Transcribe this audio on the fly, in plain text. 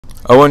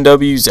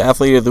ONW's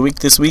Athlete of the Week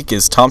this week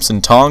is Thompson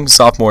Tong,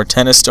 sophomore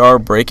tennis star,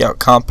 breakout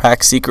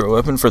compact secret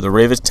weapon for the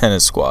Ravens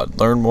tennis squad.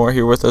 Learn more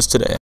here with us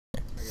today.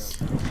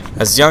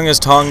 As young as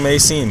Tong may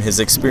seem, his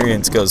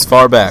experience goes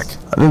far back.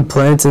 I've been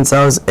playing since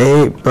I was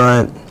 8,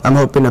 but I'm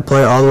hoping to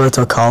play all the way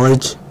till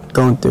college,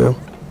 going through.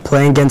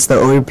 Playing against the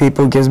older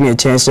people gives me a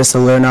chance just to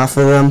learn off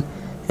of them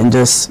and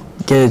just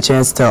get a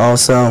chance to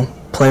also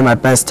play my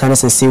best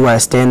tennis and see where I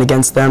stand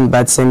against them, but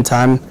at the same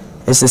time,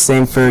 it's the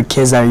same for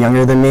kids that are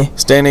younger than me.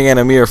 Standing at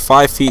a mere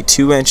 5 feet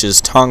 2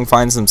 inches, Tong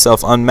finds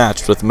himself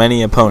unmatched with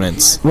many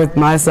opponents. With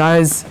my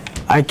size,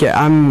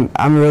 I'm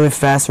a really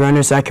fast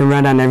runner, so I can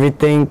run on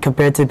everything.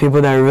 Compared to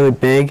people that are really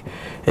big,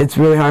 it's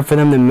really hard for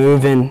them to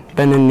move and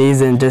bend their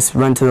knees and just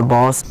run to the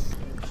balls.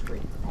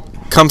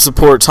 Come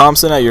support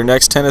Thompson at your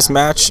next tennis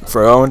match.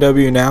 For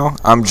ONW Now,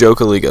 I'm Joe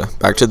Kaliga.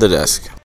 Back to the desk.